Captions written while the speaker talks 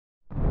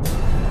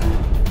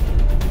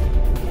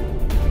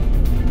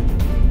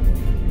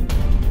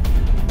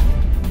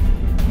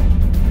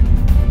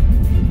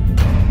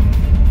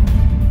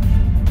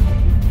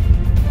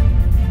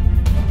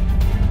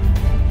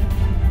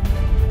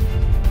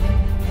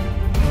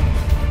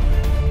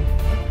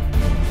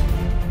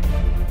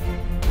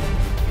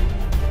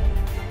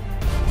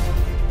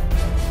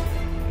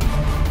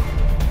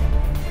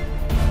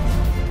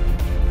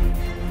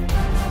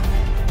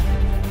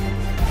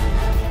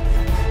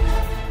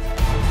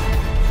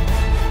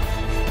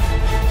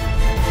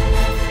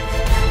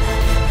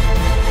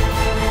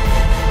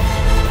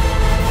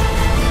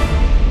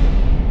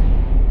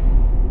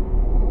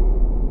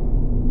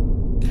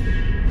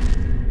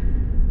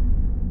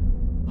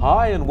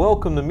and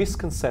welcome to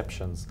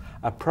Misconceptions,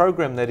 a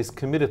program that is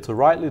committed to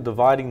rightly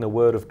dividing the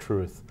word of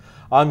truth.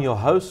 I'm your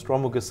host,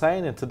 Rommel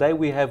Gussain, and today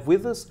we have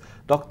with us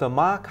Dr.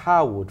 Mark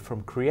Harwood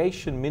from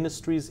Creation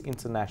Ministries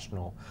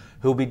International,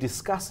 who will be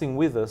discussing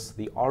with us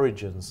the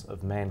origins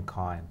of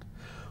mankind.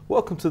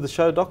 Welcome to the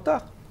show,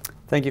 Doctor.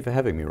 Thank you for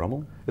having me,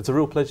 Rommel. It's a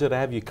real pleasure to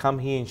have you come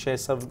here and share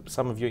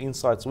some of your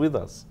insights with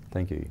us.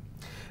 Thank you.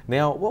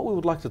 Now, what we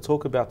would like to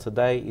talk about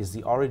today is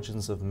the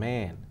origins of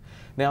man.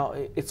 Now,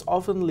 it's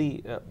often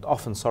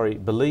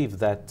believed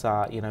that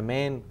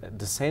man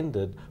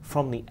descended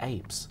from the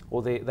apes,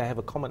 or they have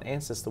a common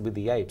ancestor with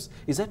the apes.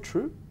 Is that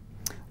true?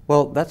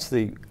 Well, that's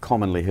the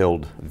commonly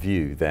held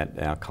view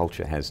that our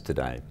culture has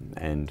today.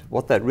 And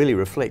what that really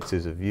reflects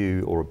is a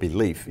view or a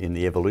belief in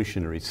the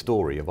evolutionary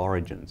story of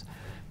origins,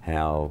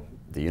 how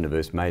the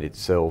universe made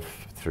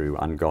itself through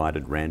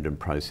unguided random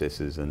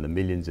processes and the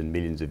millions and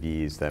millions of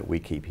years that we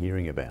keep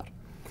hearing about.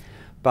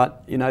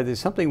 But, there's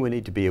something we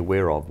need to be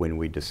aware of when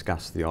we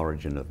discuss the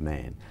origin of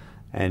man.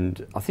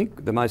 And I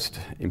think the most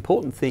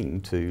important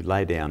thing to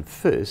lay down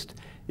first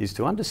is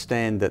to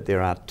understand that there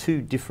are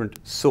two different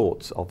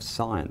sorts of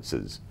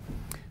sciences.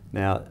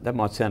 Now, that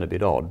might sound a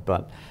bit odd,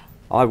 but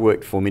I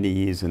worked for many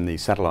years in the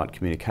satellite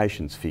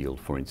communications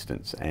field, for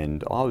instance,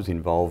 and I was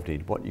involved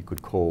in what you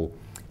could call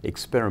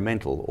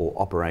experimental or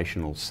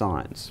operational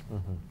science.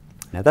 Mm-hmm.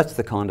 Now that's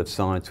the kind of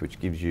science which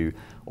gives you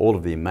all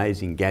of the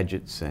amazing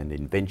gadgets and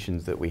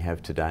inventions that we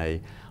have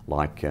today,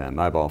 like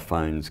mobile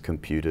phones,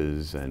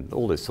 computers, and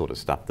all this sort of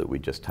stuff that we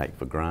just take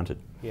for granted.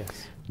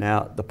 Yes.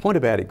 Now, the point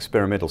about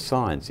experimental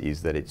science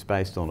is that it's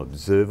based on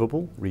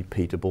observable,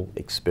 repeatable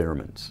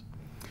experiments.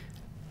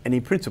 And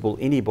in principle,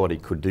 anybody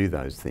could do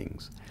those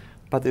things.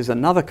 But there's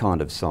another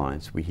kind of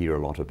science we hear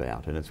a lot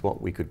about, and it's what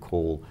we could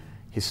call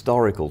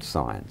historical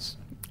science.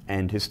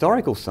 And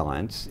historical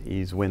science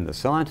is when the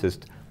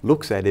scientist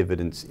looks at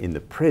evidence in the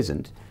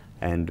present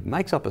and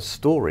makes up a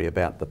story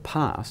about the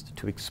past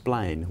to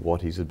explain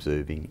what he's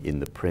observing in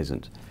the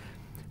present.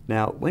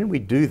 Now, when we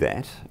do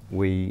that,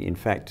 we in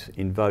fact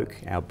invoke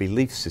our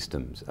belief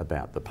systems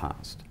about the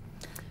past.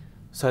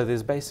 So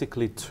there's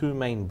basically two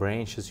main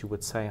branches, you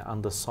would say,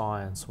 under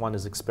science. One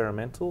is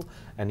experimental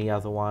and the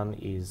other one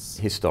is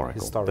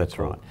historical. That's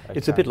right. Okay.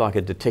 It's a bit like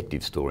a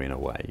detective story in a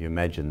way. You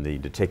imagine the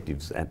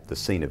detectives at the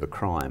scene of a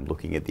crime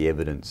looking at the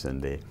evidence,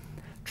 and they're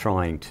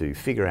trying to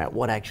figure out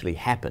what actually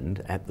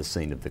happened at the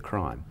scene of the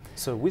crime.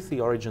 So with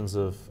the origins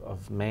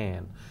of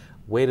man,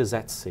 where does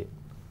that sit?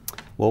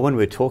 Well, when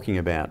we're talking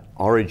about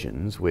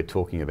origins, we're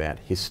talking about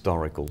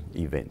historical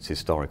events,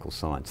 historical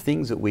science,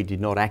 things that we did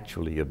not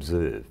actually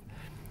observe.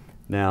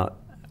 Now,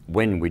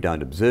 when we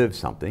don't observe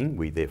something,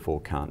 we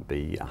therefore can't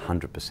be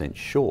 100%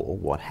 sure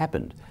what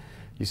happened.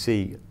 You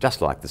see,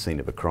 just like the scene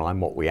of a crime,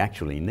 what we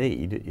actually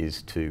need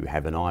is to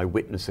have an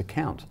eyewitness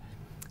account.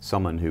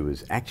 Someone who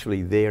was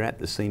actually there at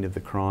the scene of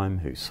the crime,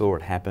 who saw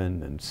it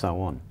happen, and so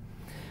on.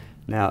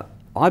 Now,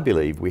 I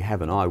believe we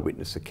have an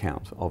eyewitness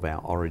account of our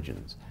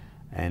origins,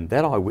 and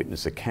that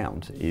eyewitness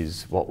account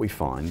is what we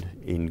find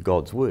in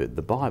God's Word,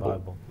 the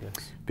Bible.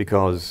 Yes.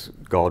 Because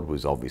God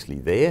was obviously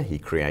there, He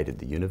created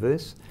the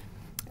universe,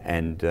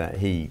 and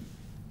He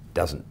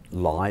doesn't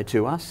lie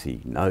to us, He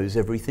knows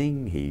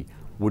everything, He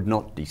would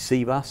not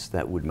deceive us,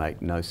 that would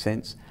make no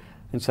sense.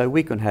 And so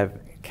we can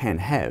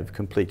have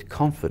complete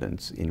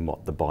confidence in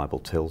what the Bible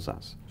tells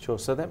us. Sure.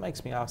 So that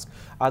makes me ask,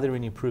 are there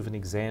any proven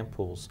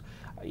examples?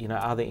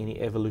 Are there any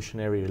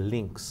evolutionary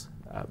links,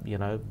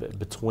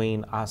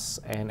 between us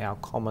and our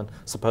common,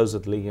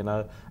 supposedly,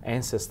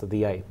 ancestor,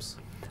 the apes?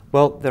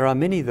 Well, there are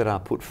many that are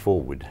put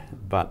forward,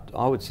 but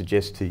I would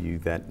suggest to you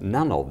that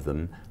none of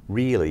them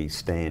really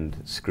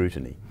stand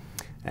scrutiny.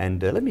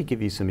 And let me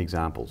give you some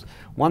examples.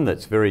 One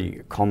that's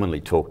very commonly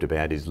talked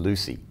about is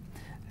Lucy.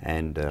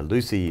 And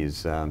Lucy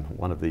is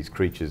one of these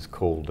creatures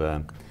called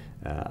an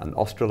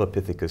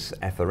Australopithecus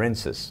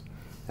afarensis.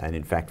 And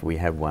in fact, we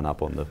have one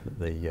up on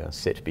the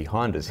set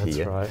behind us here.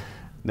 That's right.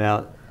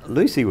 Now,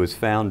 Lucy was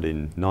found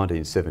in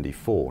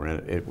 1974,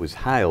 and it was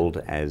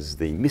hailed as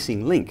the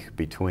missing link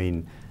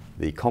between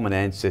the common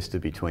ancestor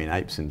between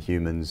apes and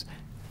humans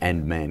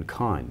and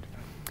mankind.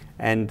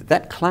 And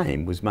that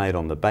claim was made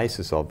on the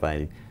basis of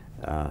a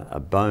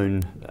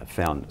bone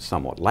found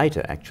somewhat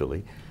later,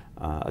 actually,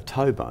 a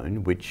toe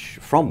bone,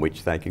 from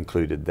which they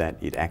concluded that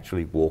it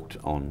actually walked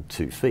on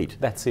 2 feet.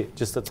 That's it,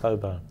 just a toe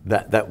bone?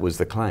 That was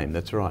the claim,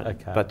 that's right.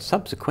 Okay. But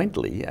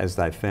subsequently, as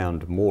they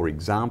found more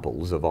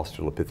examples of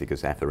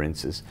Australopithecus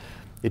afarensis,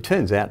 it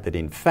turns out that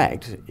in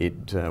fact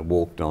it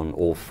walked on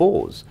all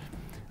fours.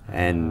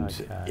 And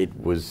okay.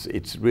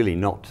 It's really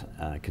not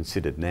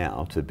considered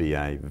now to be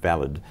a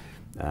valid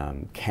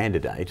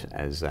candidate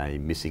as a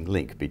missing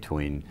link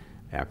between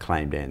our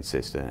claimed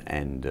ancestor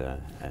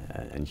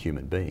and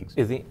human beings.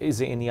 Is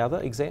there any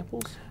other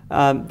examples?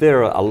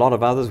 There are a lot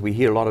of others. We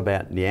hear a lot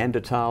about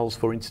Neanderthals,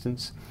 for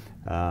instance.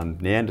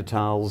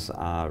 Neanderthals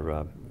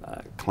are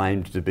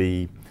claimed to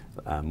be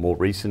more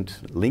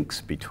recent links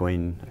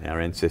between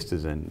our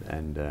ancestors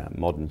and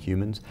modern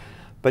humans.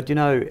 But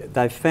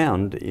they've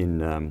found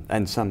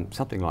and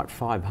something like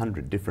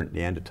 500 different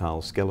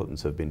Neanderthal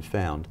skeletons have been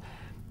found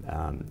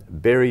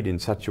buried in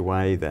such a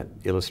way that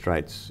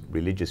illustrates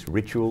religious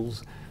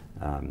rituals.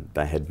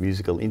 They had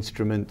musical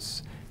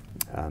instruments.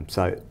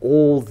 So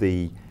all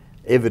the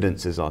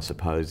evidences, I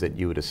suppose, that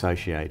you would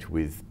associate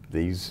with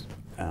these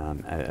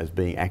as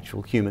being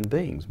actual human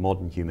beings,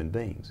 modern human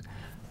beings.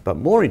 But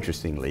more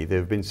interestingly, there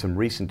have been some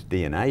recent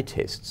DNA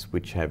tests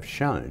which have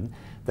shown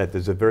that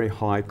there's a very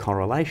high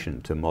correlation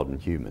to modern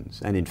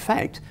humans, and in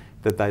fact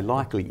that they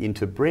likely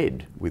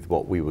interbred with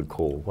what we would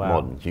call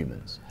modern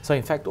humans. So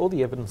in fact all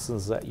the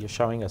evidences that you're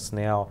showing us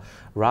now,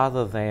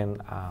 rather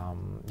than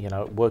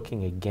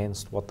working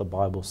against what the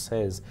Bible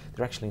says,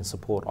 they're actually in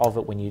support of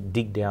it when you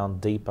dig down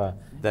deeper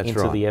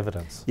into the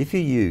evidence. If you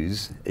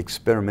use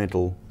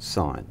experimental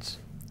science,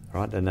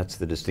 right, and that's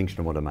the distinction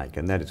I want to make,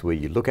 and that is where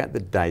you look at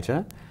the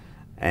data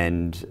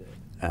and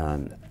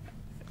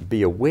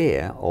be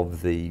aware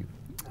of the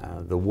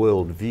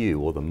worldview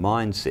or the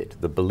mindset,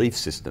 the belief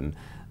system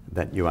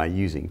that you are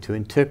using to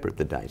interpret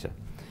the data.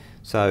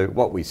 So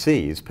what we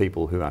see is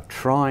people who are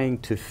trying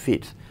to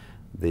fit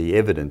the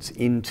evidence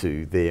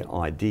into their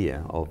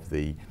idea of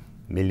the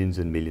millions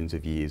and millions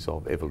of years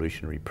of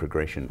evolutionary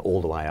progression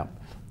all the way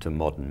up to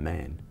modern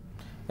man.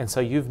 And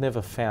so you've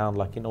never found,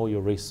 like in all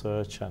your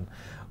research and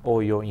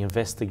all your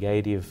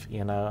investigative,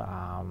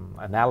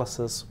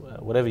 analysis,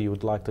 whatever you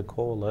would like to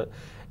call it,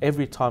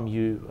 every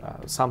time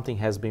something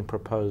has been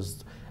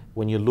proposed,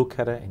 when you look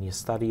at it and you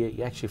study it,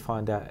 you actually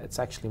find out it's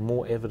actually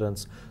more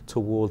evidence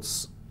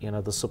towards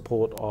the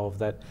support of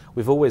that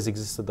we've always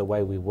existed the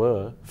way we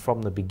were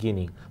from the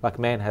beginning. Like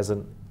man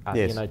hasn't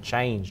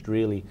changed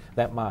really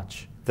that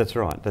much. That's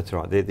right. That's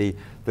right.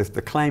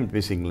 The claimed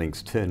missing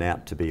links turn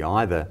out to be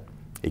either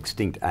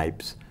extinct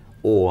apes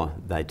or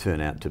they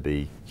turn out to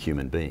be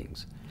human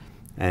beings.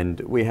 And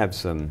we have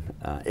some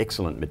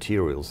excellent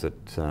materials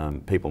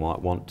that people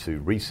might want to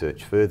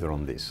research further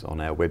on this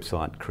on our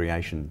website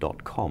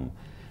creation.com.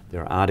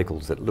 There are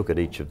articles that look at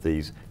each of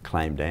these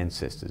claimed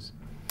ancestors.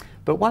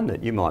 But one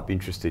that you might be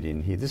interested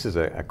in here, this is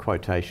a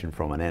quotation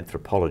from an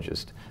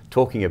anthropologist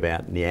talking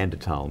about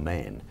Neanderthal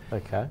man.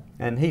 Okay.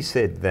 And he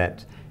said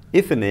that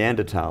if a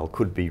Neanderthal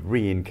could be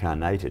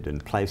reincarnated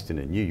and placed in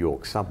a New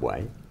York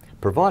subway,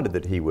 provided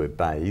that he were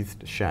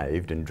bathed,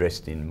 shaved and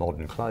dressed in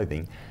modern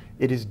clothing,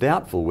 it is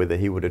doubtful whether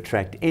he would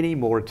attract any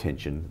more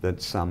attention than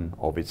some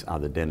of its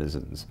other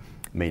denizens,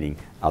 meaning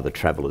other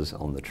travellers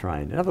on the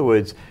train. In other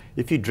words,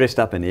 if you dressed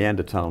up a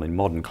Neanderthal in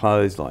modern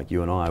clothes like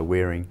you and I are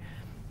wearing,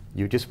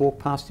 you just walk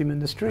past him in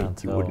the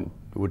street. You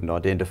wouldn't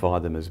identify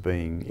them as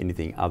being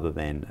anything other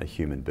than a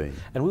human being.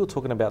 And we were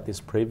talking about this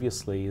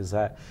previously, is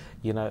that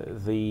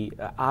the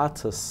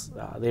artists,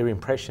 their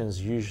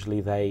impressions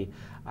usually they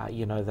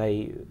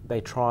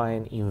try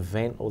and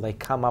invent, or they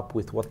come up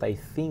with what they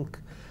think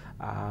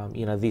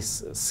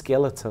this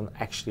skeleton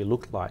actually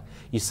looked like.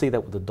 You see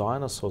that with the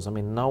dinosaurs. I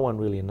mean, no one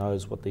really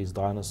knows what these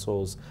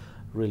dinosaurs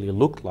really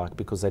looked like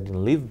because they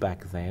didn't live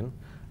back then.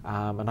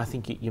 And I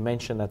think you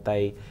mentioned that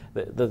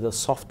the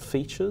soft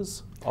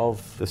features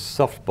of... The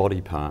soft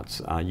body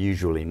parts are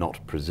usually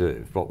not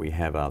preserved. What we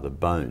have are the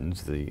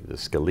bones, the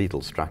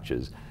skeletal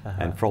structures,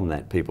 and from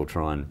that people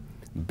try and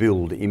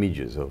build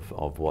images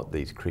of what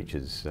these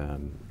creatures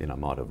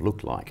might have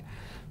looked like.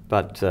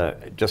 But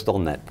just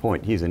on that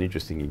point, here's an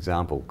interesting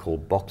example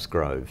called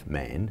Boxgrove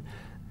Man.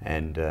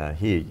 And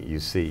here you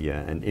see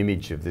an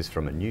image of this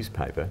from a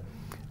newspaper.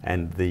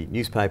 And the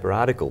newspaper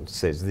article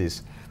says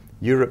this: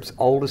 Europe's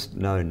oldest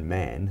known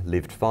man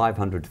lived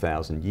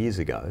 500,000 years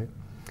ago.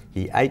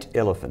 He ate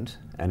elephant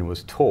and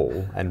was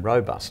tall and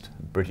robust,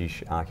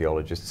 British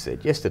archaeologists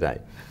said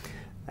yesterday.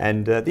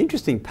 And the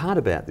interesting part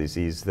about this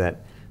is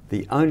that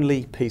the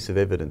only piece of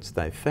evidence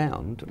they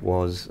found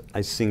was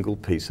a single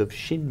piece of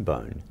shin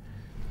bone.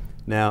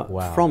 Now,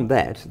 from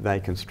that,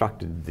 they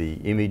constructed the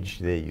image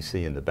there you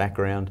see in the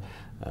background,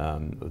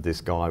 of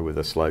this guy with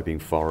a sloping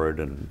forehead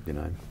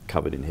and,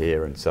 covered in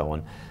hair and so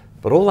on.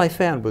 But all they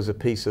found was a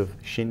piece of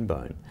shin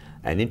bone.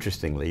 And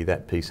interestingly,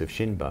 that piece of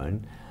shin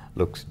bone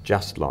looks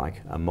just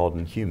like a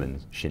modern human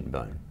shin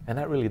bone. And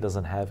that really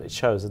doesn't have, it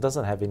shows it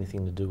doesn't have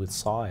anything to do with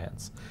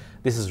science.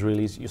 This is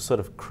really, you're sort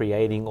of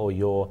creating, or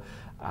you're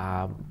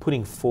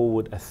putting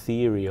forward a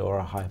theory or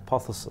a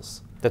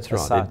hypothesis. That's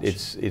right.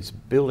 It's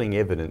building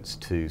evidence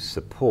to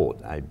support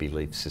a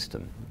belief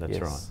system. That's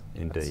right,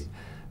 indeed.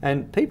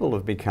 And people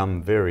have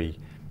become very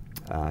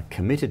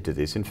committed to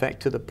this. In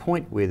fact, to the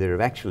point where there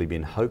have actually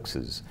been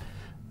hoaxes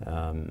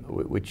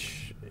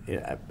which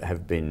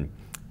have been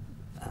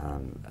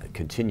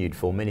continued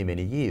for many,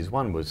 many years.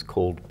 One was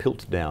called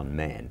Piltdown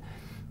Man,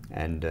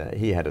 and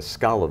he had a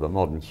skull of a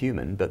modern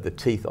human, but the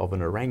teeth of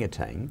an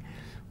orangutan,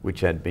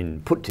 which had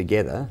been put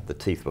together. The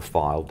teeth were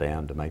filed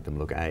down to make them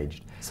look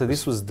aged. So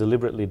this was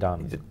deliberately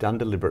done? Done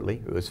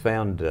deliberately. It was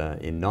found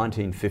in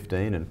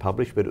 1915 and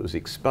published, but it was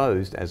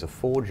exposed as a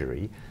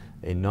forgery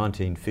in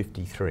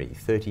 1953,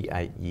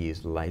 38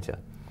 years later.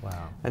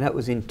 Wow. And that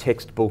was in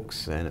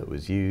textbooks, and it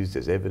was used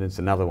as evidence.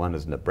 Another one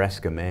is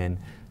Nebraska Man,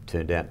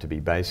 turned out to be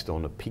based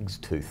on a pig's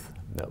tooth.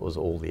 That was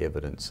all the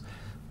evidence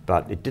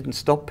But it didn't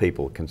stop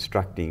people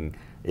constructing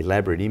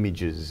elaborate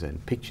images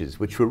and pictures,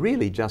 which were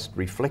really just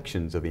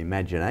reflections of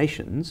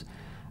imaginations.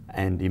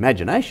 And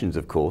imaginations,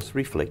 of course,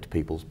 reflect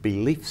people's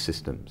belief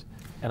systems.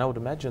 And I would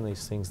imagine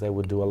these things, they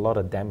would do a lot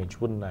of damage,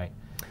 wouldn't they?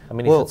 I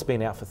mean, Well, if it's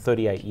been out for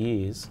 38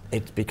 years...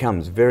 It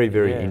becomes very,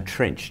 very Yeah.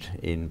 entrenched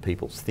in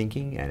people's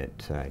thinking, and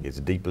it gets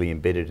deeply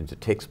embedded into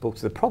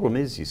textbooks. The problem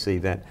is, you see,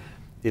 that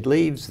it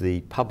leaves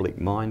the public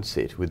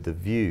mindset with the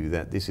view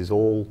that this is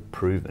all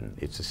proven,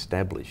 it's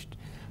established.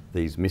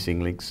 These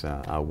missing links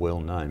are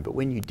well known, but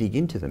when you dig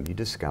into them, you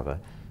discover,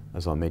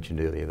 as I mentioned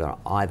earlier, they're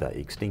either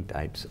extinct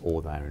apes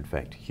or they are in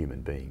fact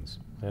human beings.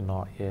 They're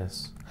not,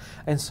 yes.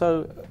 And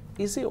so,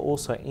 is there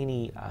also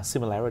any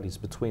similarities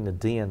between the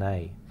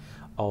DNA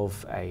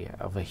of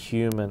a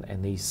human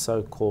and these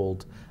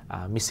so-called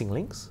missing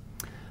links?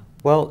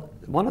 Well,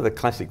 one of the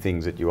classic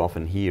things that you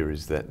often hear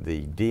is that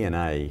the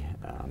DNA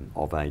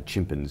of a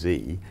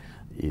chimpanzee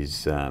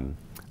is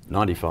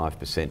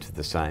 95%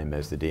 the same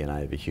as the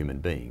DNA of a human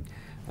being.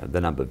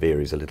 The number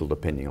varies a little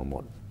depending on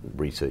what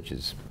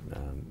researchers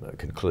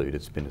conclude.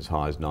 It's been as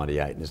high as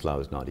 98 and as low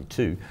as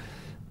 92,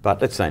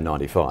 but let's say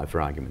 95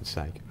 for argument's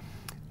sake.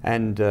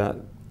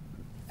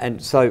 And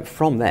so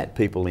from that,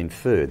 people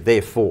inferred,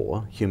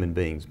 therefore, human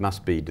beings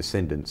must be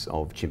descendants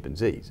of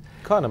chimpanzees.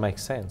 Kind of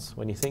makes sense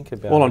when you think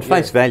about it. Well, on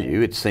face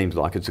value, it seems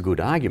like it's a good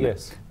argument.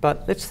 Yes.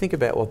 But let's think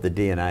about what the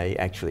DNA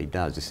actually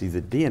does. You see,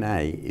 the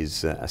DNA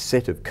is a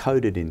set of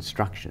coded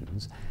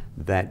instructions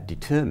that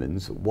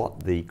determines what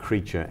the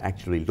creature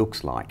actually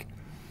looks like.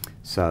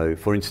 So,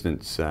 for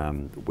instance,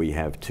 we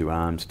have 2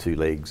 arms, 2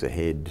 legs, a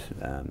head,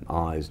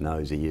 eyes,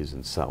 nose, ears,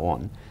 and so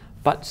on.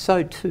 But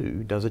so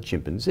too does a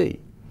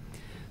chimpanzee.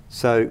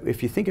 So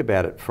if you think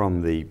about it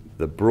from the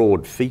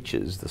broad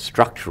features, the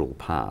structural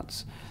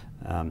parts,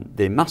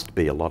 there must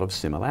be a lot of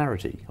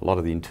similarity. A lot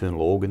of the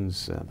internal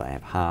organs, they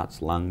have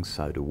hearts, lungs,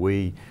 so do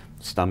we,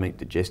 stomach,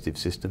 digestive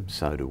system,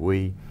 so do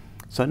we.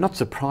 So not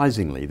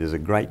surprisingly, there's a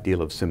great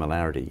deal of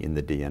similarity in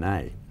the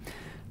DNA.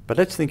 But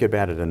let's think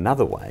about it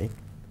another way.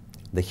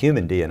 The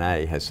human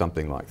DNA has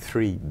something like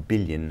 3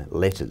 billion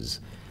letters,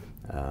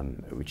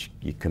 which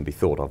can be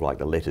thought of like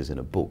the letters in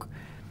a book.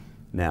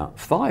 Now,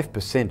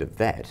 5% of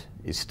that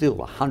is still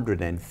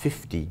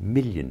 150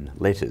 million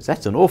letters.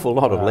 That's an awful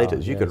lot of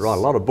letters. You could write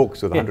a lot of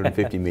books with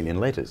 150 million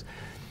letters.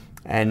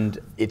 And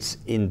it's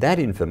in that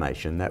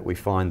information that we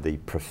find the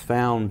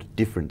profound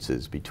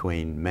differences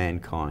between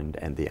mankind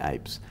and the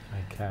apes.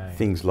 Okay.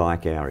 Things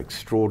like our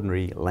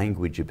extraordinary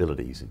language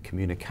abilities and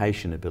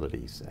communication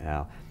abilities,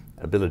 our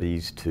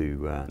abilities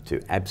to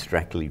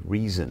abstractly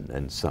reason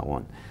and so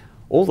on.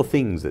 All the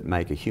things that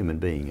make a human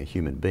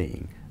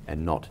being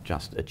and not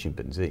just a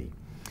chimpanzee.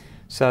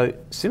 So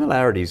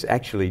similarities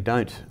actually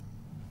don't,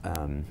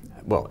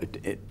 well,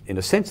 in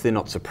a sense they're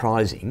not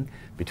surprising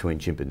between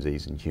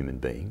chimpanzees and human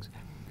beings,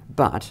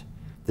 but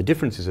the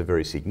differences are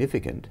very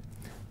significant.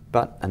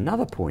 But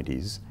another point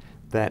is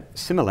that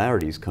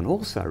similarities can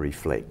also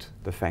reflect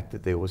the fact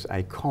that there was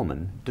a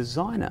common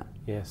designer.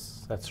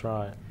 Yes, that's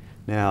right.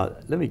 Now,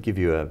 let me give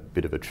you a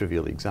bit of a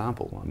trivial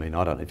example. I mean,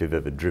 I don't know if you've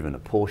ever driven a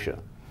Porsche.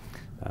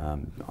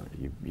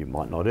 You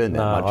might not earn that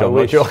No, much. I I'm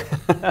wish.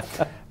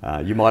 not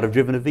sure. You might have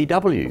driven a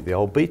VW, the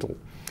old Beetle.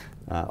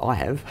 I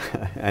have,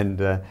 and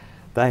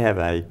they have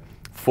a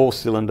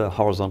 4-cylinder,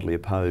 horizontally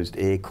opposed,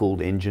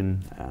 air-cooled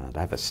engine. They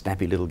have a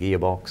snappy little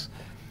gearbox.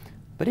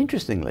 But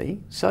interestingly,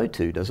 so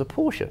too does a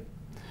Porsche.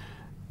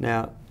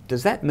 Now,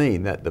 does that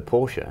mean that the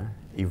Porsche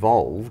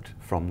evolved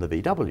from the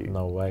VW?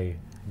 No way.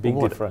 Big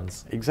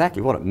difference.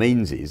 Exactly. What it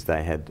means is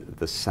they had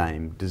the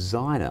same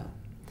designer,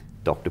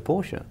 Dr.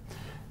 Porsche.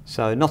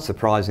 So not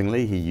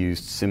surprisingly, he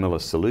used similar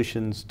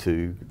solutions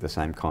to the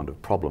same kind of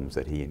problems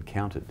that he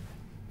encountered.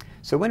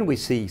 So when we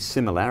see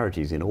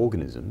similarities in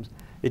organisms,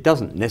 it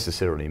doesn't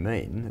necessarily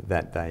mean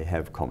that they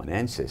have common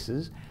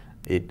ancestors.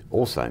 It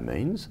also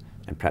means,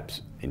 and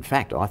perhaps in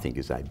fact I think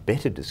is a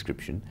better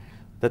description,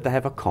 that they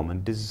have a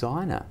common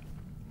designer.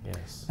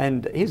 Yes.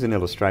 And here's an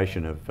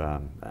illustration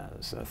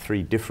of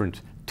 3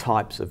 different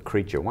types of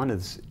creature. One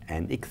is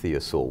an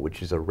ichthyosaur,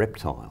 which is a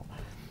reptile.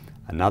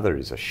 Another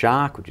is a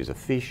shark, which is a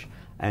fish,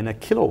 and a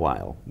killer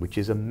whale, which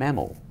is a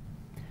mammal.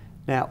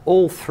 Now,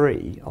 all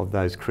 3 of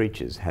those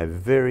creatures have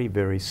very,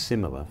 very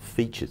similar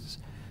features.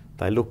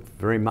 They look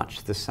very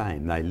much the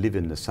same. They live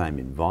in the same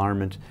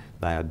environment.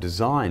 They are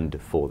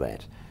designed for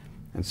that.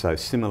 And so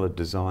similar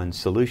design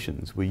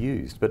solutions were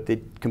used, but they're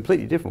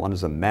completely different. One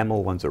is a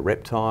mammal, one's a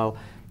reptile.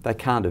 They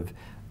can't have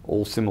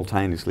all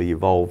simultaneously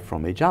evolved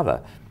from each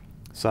other.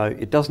 So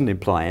it doesn't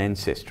imply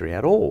ancestry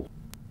at all.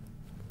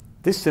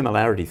 This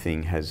similarity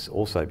thing has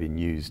also been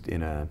used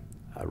in a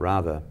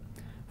rather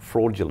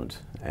fraudulent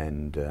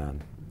and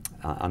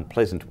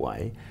unpleasant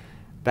way.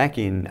 Back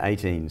in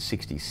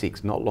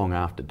 1866, not long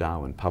after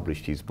Darwin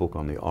published his book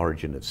on the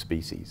origin of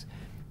species,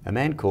 a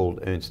man called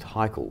Ernst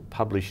Haeckel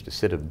published a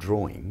set of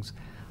drawings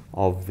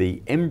of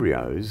the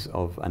embryos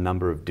of a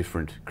number of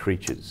different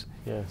creatures.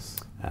 Yes.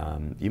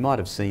 You might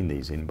have seen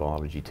these in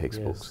biology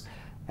textbooks.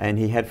 Yes. And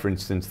he had, for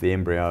instance, the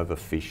embryo of a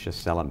fish, a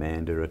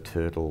salamander, a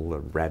turtle, a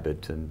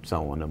rabbit, and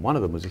so on. And one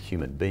of them was a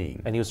human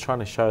being. And he was trying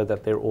to show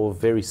that they're all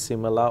very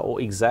similar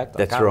or exact.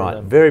 That's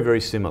right. Very, very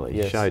similar.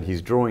 Yes.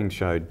 His drawing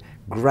showed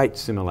great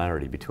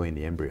similarity between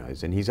the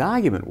embryos. And his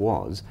argument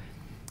was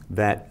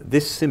that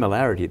this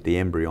similarity at the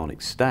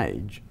embryonic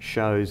stage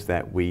shows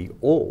that we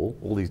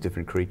all these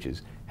different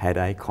creatures, had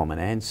a common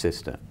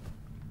ancestor.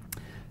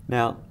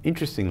 Now,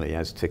 interestingly,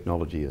 as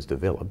technology has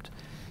developed,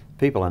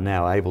 people are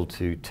now able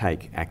to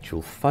take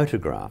actual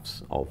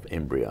photographs of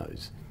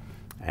embryos.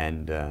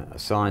 And a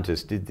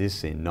scientist did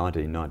this in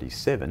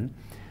 1997,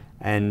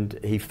 and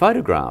he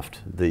photographed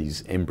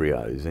these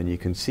embryos. And you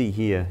can see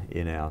here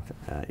in our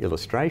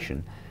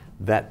illustration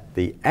that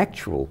the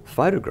actual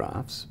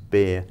photographs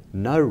bear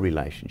no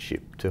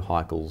relationship to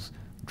Haeckel's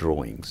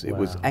drawings. It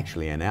was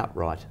actually an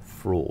outright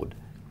fraud.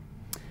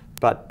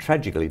 But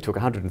tragically, it took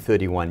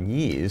 131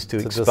 years to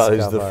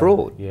expose the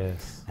fraud.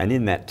 Yes. And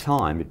in that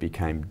time, it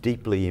became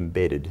deeply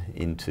embedded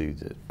into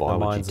the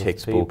biology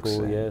textbooks.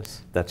 People,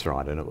 yes. That's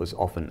right, and it was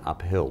often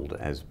upheld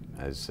as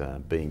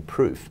being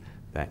proof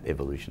that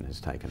evolution has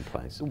taken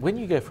place. When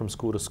you go from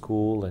school to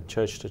school and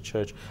church to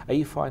church, are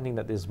you finding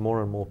that there's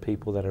more and more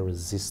people that are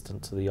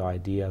resistant to the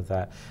idea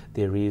that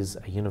there is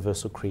a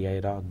universal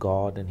creator,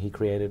 God, and he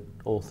created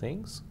all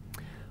things?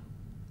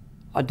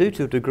 I do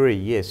to a degree,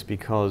 yes,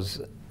 because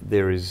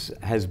there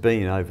has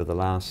been over the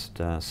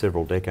last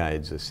several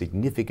decades a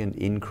significant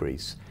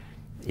increase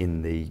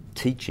in the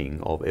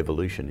teaching of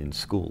evolution in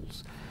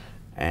schools.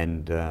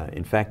 And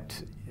in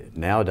fact,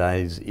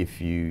 nowadays, if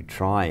you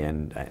try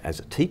and, as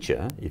a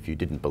teacher, if you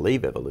didn't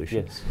believe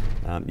evolution, yes.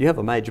 You have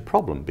a major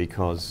problem,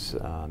 because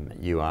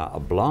you are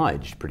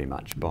obliged pretty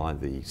much by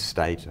the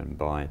state and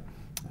by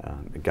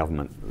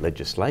government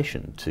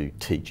legislation to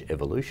teach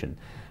evolution,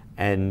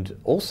 and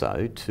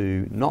also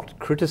to not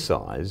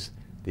criticise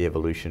the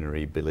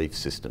evolutionary belief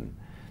system.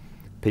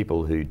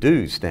 People who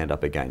do stand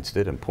up against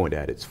it and point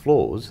out its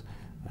flaws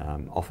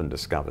often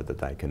discover that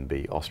they can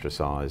be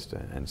ostracised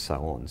and so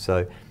on.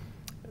 So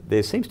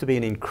there seems to be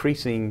an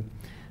increasing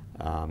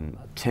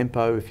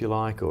tempo, if you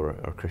like, or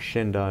a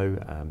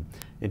crescendo.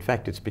 In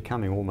fact, it's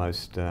becoming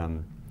almost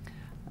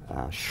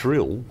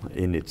shrill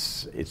in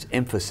its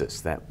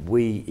emphasis that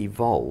we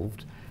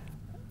evolved,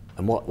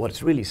 and what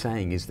it's really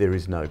saying is there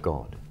is no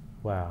God.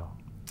 Wow.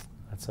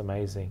 That's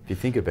amazing. If you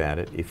think about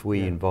it, if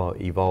we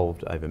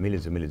evolved over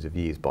millions and millions of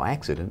years by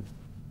accident,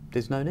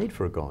 there's no need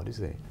for a God, is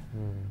there?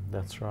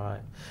 That's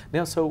right.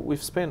 Now, so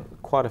we've spent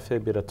quite a fair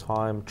bit of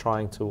time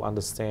trying to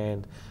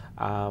understand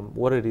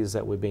what it is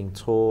that we're being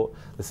taught,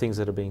 the things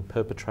that are being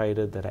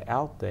perpetrated that are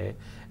out there,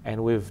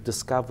 and we've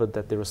discovered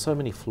that there are so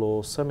many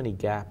flaws, so many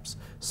gaps,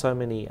 so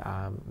many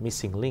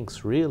missing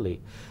links,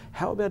 really.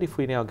 How about if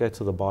we now go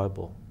to the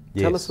Bible?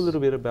 Yes. Tell us a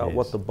little bit about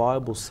what the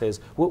Bible says.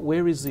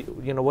 Where is the,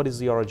 what is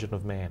the origin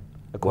of man,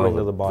 according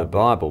to the Bible? The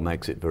Bible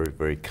makes it very,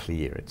 very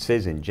clear. It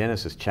says in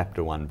Genesis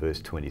chapter 1,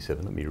 verse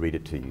 27, let me read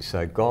it to you.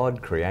 So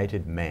God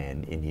created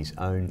man in his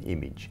own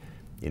image.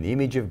 In the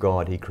image of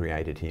God he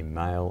created him,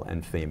 male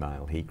and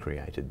female he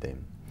created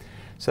them.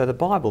 So the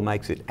Bible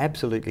makes it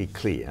absolutely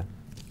clear,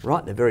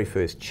 right in the very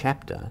first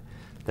chapter,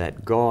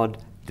 that God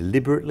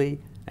deliberately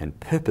and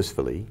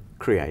purposefully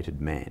created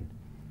man.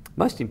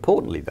 Most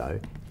importantly,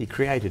 though, he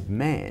created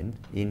man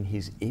in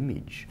his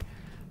image.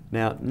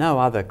 Now, no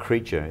other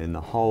creature in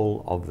the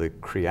whole of the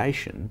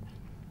creation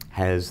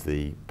has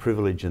the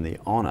privilege and the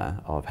honour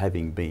of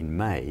having been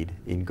made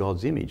in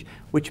God's image,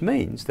 which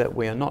means that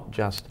we are not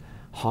just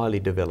highly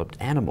developed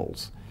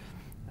animals,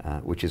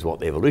 which is what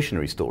the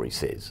evolutionary story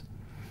says.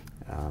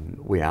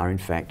 We are, in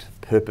fact,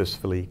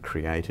 purposefully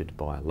created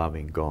by a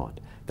loving God.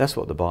 That's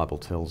what the Bible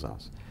tells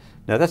us.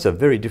 Now, that's a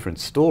very different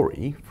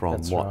story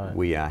from what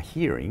we are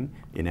hearing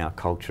in our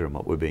culture and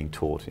what we're being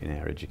taught in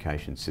our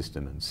education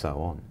system and so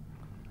on.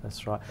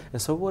 That's right.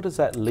 And so what does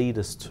that lead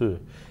us to?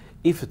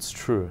 If it's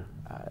true,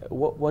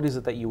 what is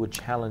it that you would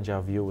challenge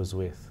our viewers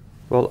with?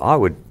 Well, I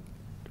would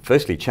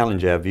firstly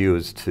challenge our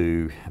viewers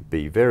to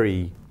be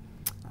very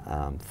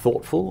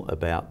thoughtful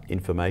about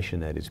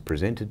information that is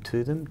presented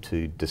to them,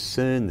 to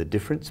discern the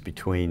difference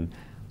between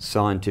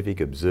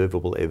scientific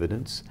observable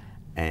evidence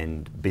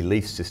and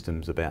belief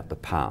systems about the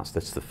past.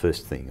 That's the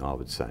first thing I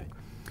would say.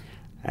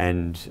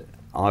 And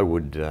I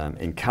would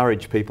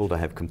encourage people to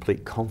have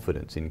complete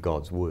confidence in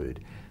God's Word.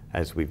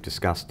 As we've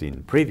discussed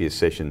in previous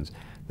sessions,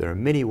 there are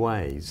many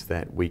ways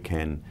that we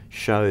can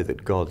show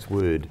that God's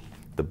Word,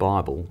 the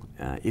Bible,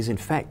 is in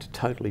fact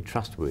totally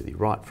trustworthy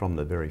right from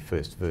the very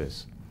first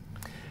verse.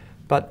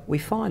 But we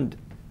find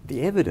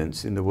the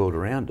evidence in the world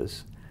around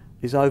us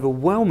is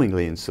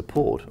overwhelmingly in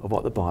support of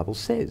what the Bible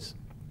says.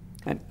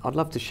 And I'd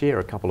love to share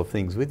a couple of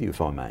things with you,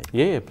 if I may.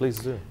 Yeah, please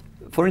do.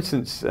 For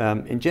instance,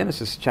 in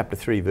Genesis chapter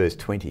 3, verse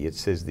 20, it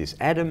says this: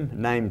 Adam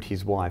named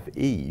his wife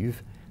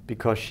Eve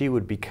because she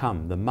would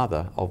become the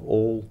mother of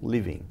all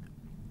living.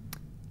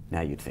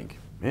 Now you'd think,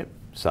 yep,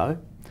 so?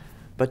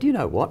 But do you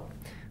know what?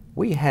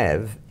 We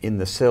have in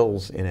the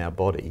cells in our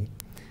body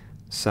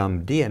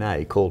some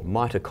DNA called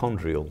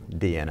mitochondrial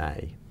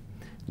DNA.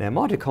 Now,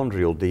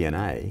 mitochondrial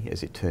DNA,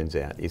 as it turns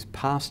out, is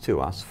passed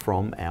to us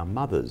from our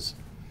mothers.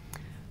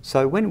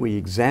 So when we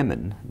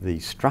examine the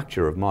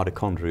structure of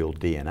mitochondrial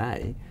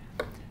DNA,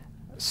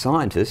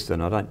 scientists,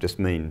 and I don't just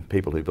mean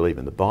people who believe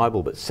in the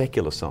Bible, but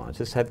secular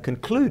scientists, have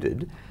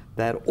concluded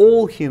that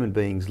all human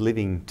beings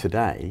living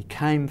today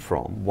came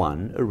from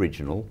one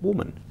original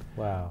woman.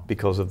 Wow.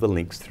 Because of the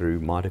links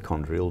through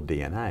mitochondrial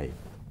DNA.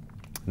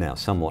 Now,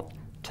 somewhat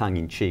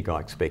tongue-in-cheek,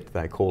 I expect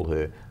they call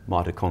her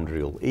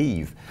mitochondrial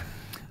Eve,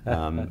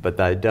 but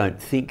they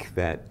don't think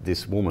that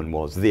this woman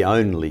was the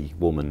only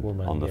woman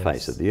on the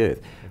face of the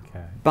earth.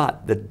 Okay.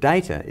 But the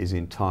data is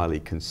entirely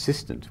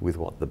consistent with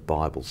what the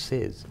Bible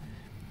says.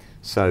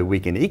 So we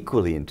can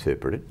equally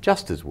interpret it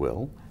just as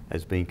well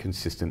as being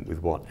consistent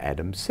with what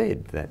Adam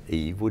said, that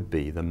Eve would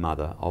be the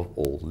mother of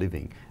all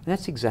living. And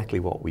that's exactly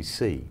what we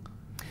see.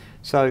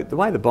 So the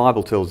way the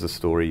Bible tells the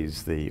story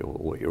is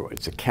or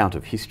its account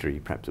of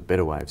history, perhaps a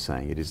better way of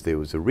saying it, is there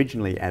was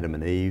originally Adam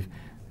and Eve,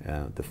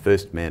 the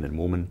first man and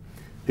woman,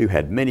 who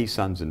had many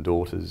sons and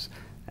daughters,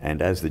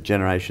 and as the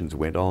generations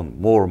went on,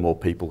 more and more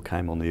people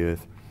came on the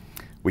earth.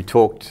 We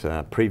talked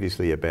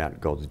previously about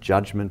God's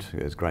judgment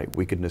as great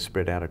wickedness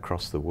spread out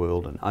across the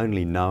world, and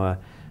only Noah,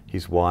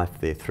 his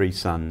wife, their 3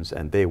 sons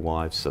and their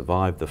wives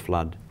survived the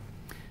flood.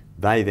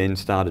 They then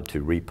started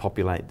to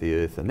repopulate the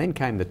earth, and then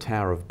came the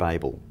Tower of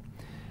Babel.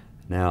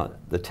 Now,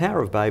 the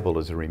Tower of Babel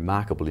is a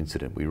remarkable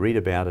incident. We read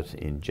about it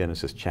in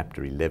Genesis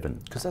chapter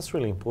 11. Because that's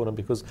really important,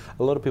 because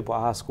a lot of people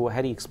ask, well,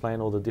 how do you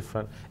explain all the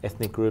different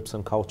ethnic groups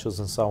and cultures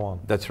and so on?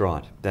 That's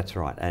right, that's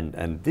right.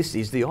 And this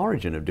is the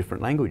origin of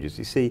different languages.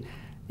 You see,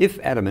 if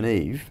Adam and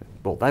Eve,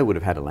 well, they would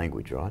have had a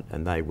language, right?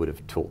 And they would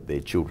have taught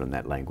their children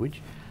that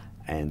language,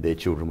 and their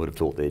children would have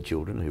taught their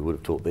children, who would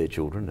have taught their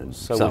children, and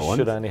so on. So we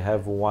should only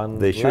have one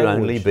There should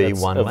only be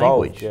one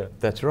language. Yeah.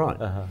 That's right.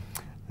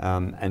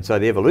 And so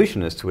the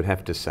evolutionists would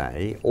have to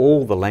say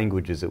all the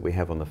languages that we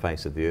have on the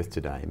face of the earth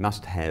today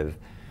must have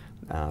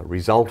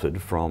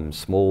resulted from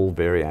small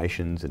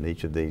variations in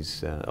each of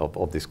these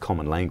of this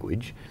common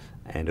language,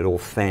 and it all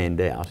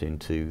fanned out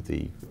into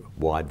the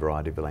wide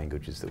variety of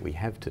languages that we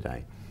have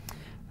today.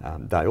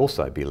 They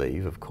also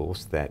believe, of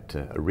course, that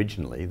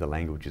originally the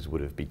languages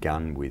would have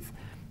begun with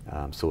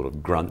sort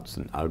of grunts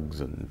and ugs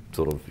and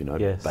sort of,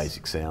 Yes.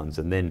 basic sounds,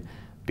 and then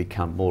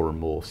become more and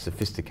more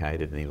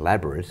sophisticated and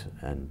elaborate,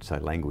 and so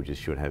languages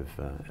should have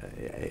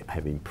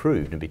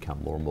improved and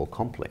become more and more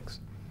complex.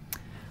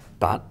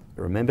 But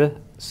remember,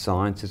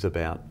 science is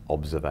about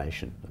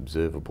observation,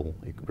 observable,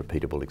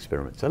 repeatable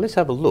experiments. So let's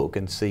have a look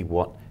and see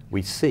what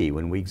we see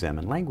when we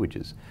examine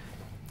languages.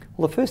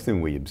 Well, the first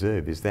thing we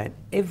observe is that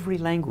every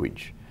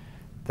language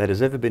that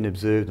has ever been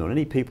observed on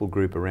any people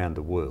group around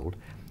the world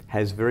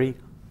has very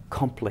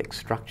complex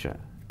structure,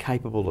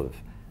 capable of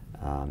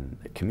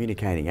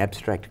communicating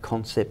abstract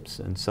concepts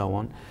and so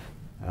on.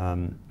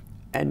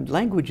 And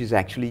languages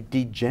actually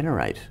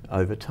degenerate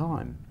over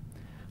time.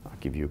 I'll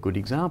give you a good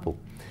example.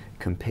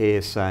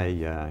 Compare,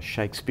 say,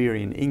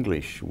 Shakespearean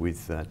English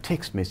with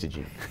text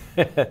messaging.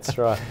 That's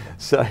right.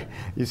 So,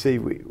 you see,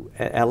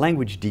 our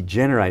language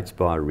degenerates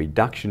by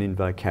reduction in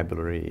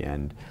vocabulary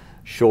and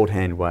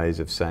shorthand ways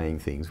of saying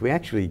things. We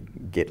actually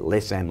get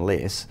less and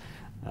less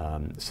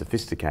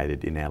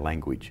sophisticated in our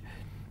language.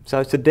 So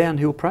it's a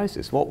downhill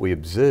process. What we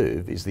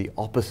observe is the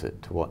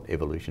opposite to what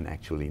evolution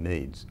actually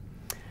needs.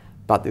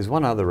 But there's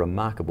one other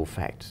remarkable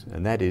fact,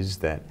 and that is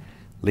that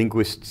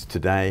linguists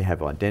today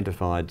have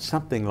identified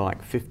something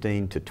like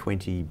 15 to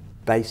 20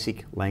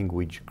 basic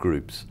language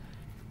groups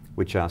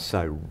which are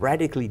so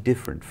radically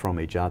different from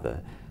each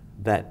other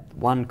that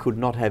one could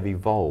not have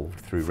evolved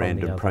through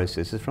random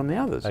processes from the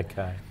others.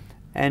 Okay.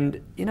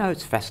 And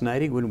it's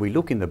fascinating, when we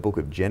look in the book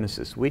of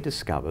Genesis, we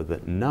discover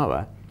that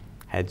Noah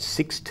had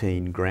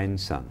 16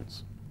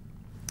 grandsons.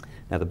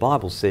 Now, the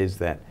Bible says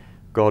that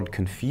God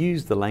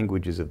confused the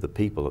languages of the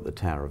people at the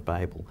Tower of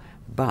Babel,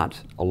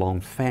 but along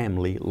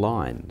family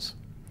lines.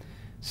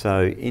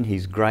 So in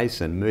his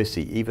grace and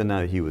mercy, even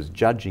though he was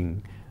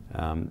judging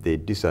their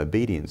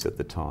disobedience at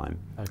the time,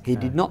 he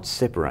did not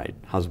separate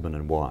husband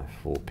and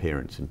wife or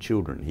parents and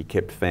children. He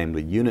kept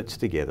family units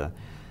together,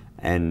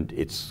 and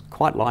it's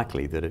quite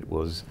likely that it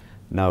was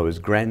Noah's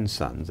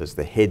grandsons, as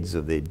the heads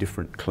of their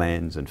different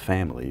clans and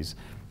families,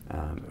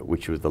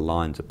 which were the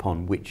lines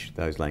upon which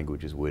those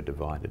languages were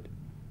divided.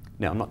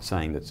 Now, I'm not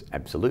saying that's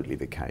absolutely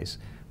the case,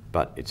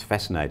 but it's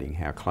fascinating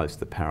how close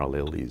the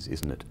parallel is,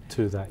 isn't it?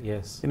 To that,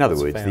 yes. In other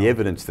words, the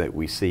evidence that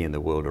we see in the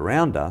world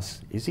around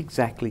us is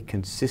exactly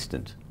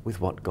consistent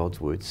with what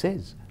God's Word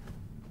says.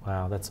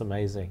 Wow, that's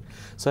amazing.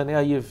 So now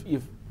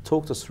you've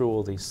talked us through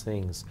all these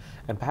things,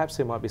 and perhaps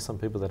there might be some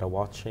people that are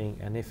watching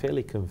and they're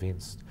fairly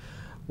convinced.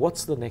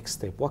 What's the next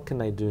step? What can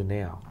they do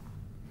now?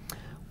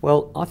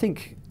 Well, I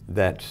think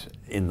that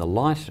in the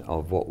light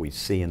of what we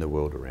see in the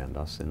world around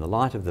us, in the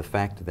light of the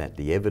fact that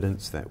the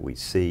evidence that we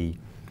see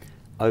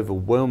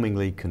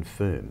overwhelmingly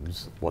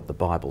confirms what the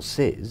Bible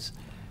says,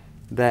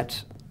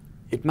 that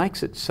it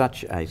makes it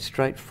such a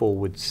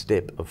straightforward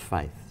step of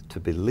faith to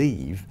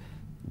believe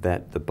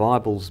that the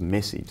Bible's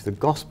message, the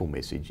gospel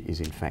message,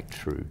 is in fact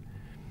true.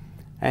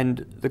 And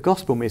the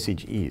gospel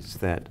message is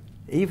that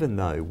even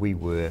though we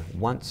were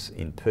once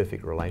in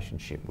perfect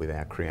relationship with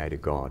our Creator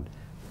God,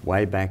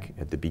 way back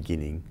at the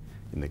beginning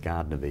in the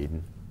Garden of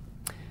Eden,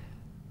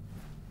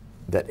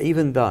 that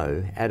even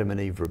though Adam and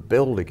Eve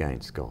rebelled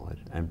against God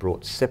and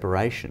brought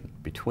separation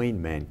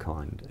between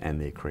mankind and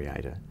their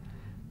Creator,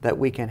 that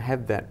we can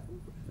have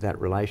that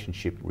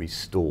relationship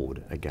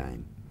restored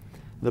again.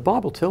 The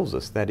Bible tells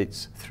us that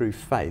it's through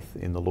faith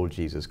in the Lord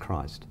Jesus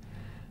Christ.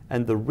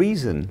 And the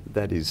reason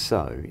that is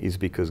so is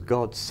because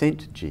God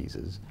sent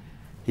Jesus.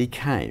 He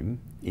came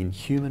in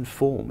human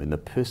form, in the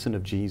person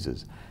of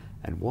Jesus.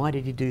 And why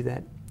did he do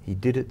that? He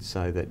did it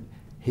so that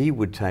he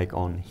would take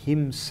on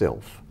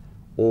himself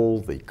all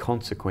the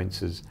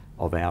consequences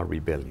of our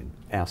rebellion,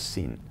 our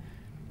sin.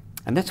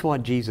 And that's why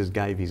Jesus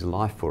gave his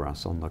life for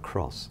us on the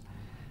cross.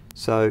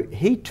 So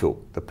he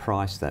took the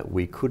price that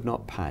we could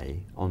not pay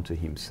onto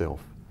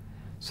himself.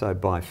 So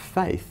by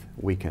faith,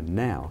 we can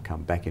now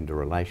come back into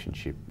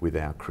relationship with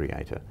our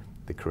Creator,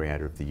 the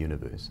Creator of the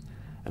universe.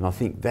 And I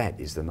think that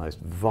is the most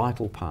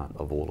vital part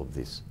of all of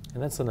this.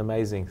 And that's an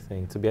amazing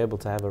thing, to be able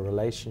to have a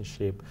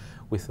relationship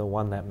with the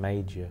one that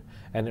made you.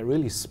 And it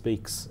really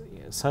speaks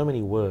so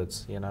many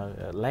words,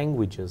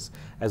 languages,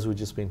 as we've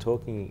just been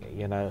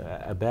talking,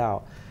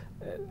 about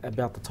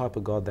the type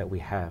of God that we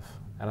have.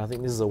 And I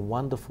think this is a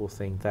wonderful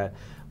thing, that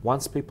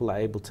once people are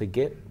able to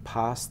get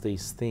past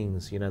these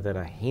things, that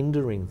are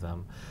hindering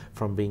them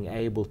from being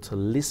able to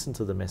listen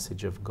to the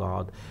message of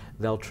God,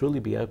 they'll truly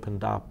be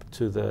opened up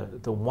to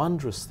the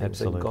wondrous things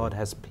that God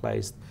has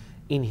placed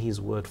in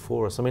his word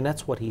for us. I mean,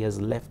 that's what he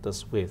has left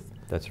us with.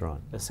 That's right.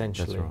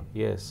 Essentially, that's right.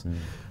 Yes.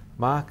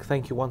 Mark,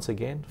 thank you once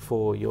again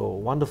for your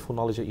wonderful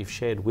knowledge that you've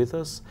shared with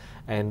us.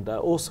 And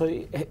also,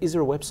 is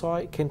there a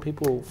website? Can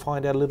people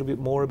find out a little bit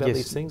more about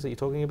these things that you're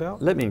talking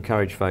about? Let me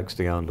encourage folks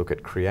to go and look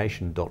at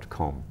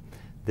creation.com.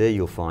 There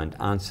you'll find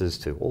answers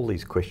to all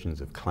these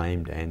questions of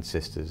claimed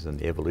ancestors and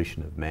the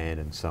evolution of man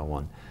and so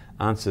on.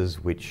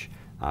 Answers which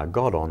are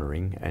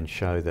God-honouring and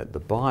show that the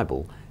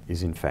Bible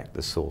is in fact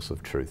the source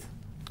of truth.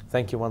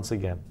 Thank you once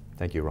again.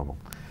 Thank you, Rommel.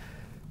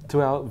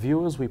 To our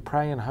viewers, we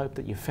pray and hope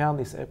that you found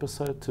this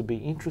episode to be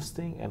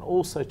interesting and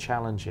also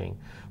challenging.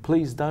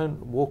 Please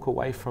don't walk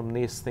away from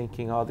this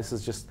thinking, oh, this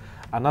is just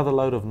another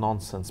load of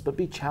nonsense, but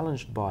be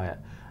challenged by it.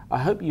 I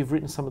hope you've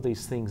written some of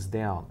these things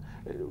down.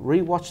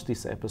 Rewatch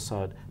this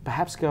episode.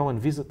 Perhaps go and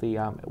visit the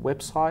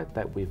website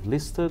that we've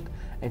listed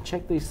and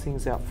check these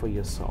things out for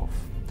yourself.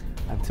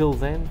 Until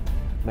then,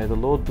 may the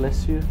Lord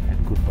bless you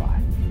and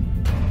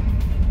goodbye.